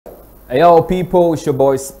Hey yo people, it's your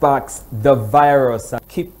boy Sparks, the virus.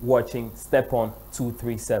 Keep watching Step On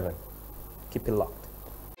 237. Keep it locked.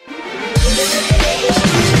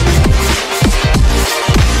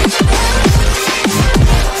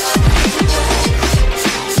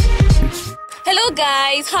 Hello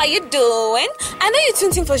guys, how you doing? I know you're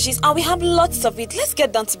tuned in for gist and we have lots of it. Let's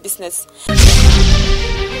get down to business.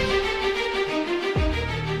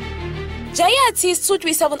 Jaya artist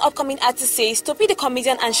 237 upcoming artist says Topi the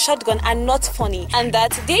comedian and Shotgun are not funny and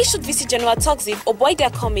that they should visit General Toxic or Boy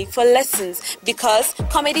Their Comic for lessons because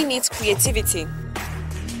comedy needs creativity.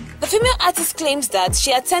 The female artist claims that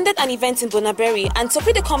she attended an event in Bonaberry and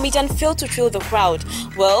Topi the comedian failed to thrill the crowd.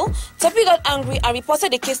 Well, Topi got angry and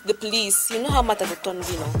reported the case to the police. You know how matter the ton,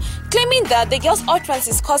 claiming that the girl's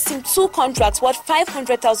utterances cost him 2 contracts worth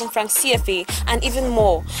 500,000 francs CFA and even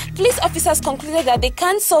more. Police officers concluded that they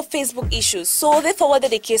can't solve Facebook issues, so they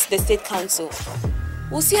forwarded the case to the State Council.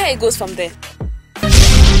 We'll see how it goes from there.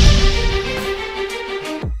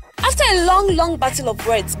 After a long battle of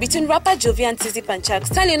words between rapper Jovi and Tizzy Panchak,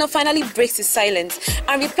 Stallion finally breaks his silence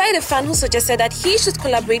and replied a fan who suggested that he should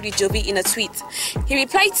collaborate with Jovi in a tweet. He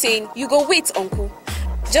replied saying, "You go wait, uncle."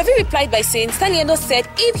 Jovi replied by saying Stallion said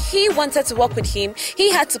if he wanted to work with him, he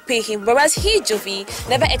had to pay him, whereas he, Jovi,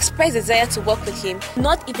 never expressed desire to work with him,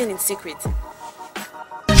 not even in secret.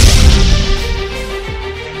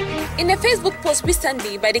 In a Facebook post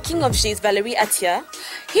recently by the king of G's, Valerie Atia,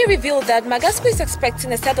 he revealed that Magasco is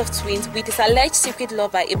expecting a set of twins with his alleged secret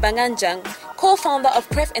lover, Ibanganjang, co-founder of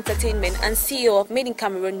Cref Entertainment and CEO of Made in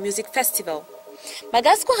Cameroon Music Festival.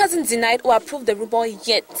 Magasco hasn't denied or approved the rumor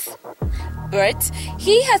yet, but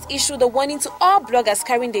he has issued a warning to all bloggers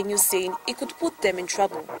carrying the news saying it could put them in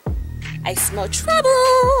trouble. I smell trouble!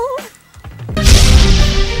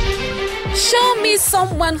 Show me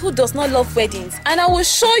someone who does not love weddings, and I will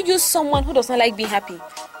show you someone who does not like being happy.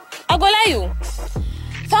 Agolayu.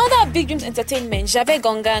 Founder of Big Dreams Entertainment, Jave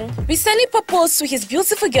Gongang, recently proposed to his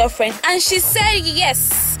beautiful girlfriend, and she said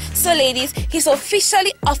yes. So ladies, he's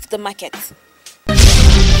officially off the market.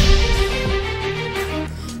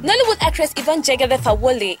 Nollywood actress Yvonne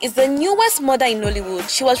Fawole is the newest mother in Nollywood.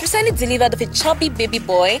 She was recently delivered of a chubby baby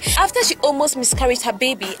boy after she almost miscarried her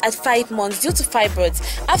baby at 5 months due to fibroids.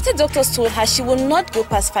 After doctors told her she will not go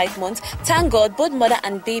past 5 months, thank God both mother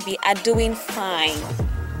and baby are doing fine.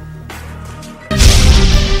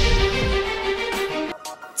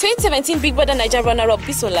 2017 Big Brother Niger runner-up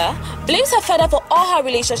Bisola blames her father for all her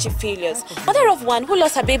relationship failures. Mother of one who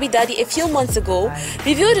lost her baby daddy a few months ago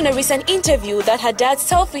revealed in a recent interview that her dad's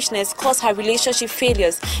selfishness caused her relationship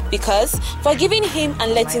failures because forgiving him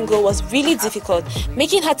and letting go was really difficult,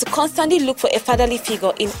 making her to constantly look for a fatherly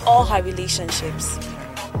figure in all her relationships.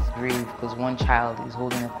 Grief because one child is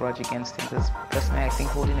holding a grudge against him. Because personally, I think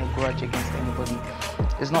holding a grudge against anybody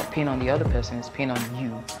is not pain on the other person, it's pain on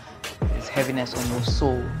you. It's heaviness on your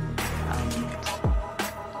soul, and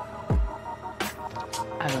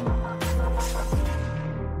I don't know.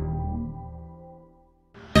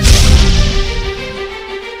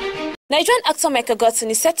 Nigerian actor Michael Godson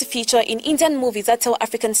is set to feature in Indian movies that tell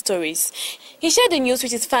African stories. He shared the news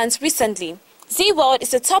with his fans recently. Z-World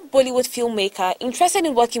is a top Bollywood filmmaker interested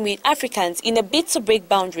in working with Africans in a bid to break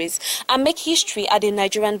boundaries and make history at the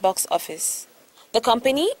Nigerian box office. The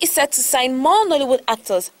company is set to sign more Nollywood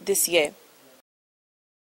actors this year.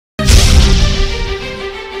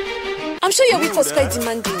 I'm sure your week was quite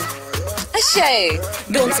demanding. Ashay,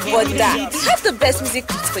 don't bother. We have the best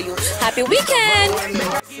music for you. Happy weekend!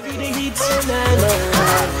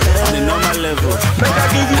 On the normal level.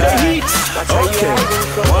 Okay.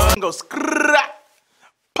 One goes scrap,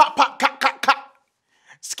 pop, pop, cut, cut, cut,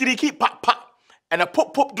 skitty, keep, pop, pop, and a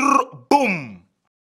pop, pop, boom.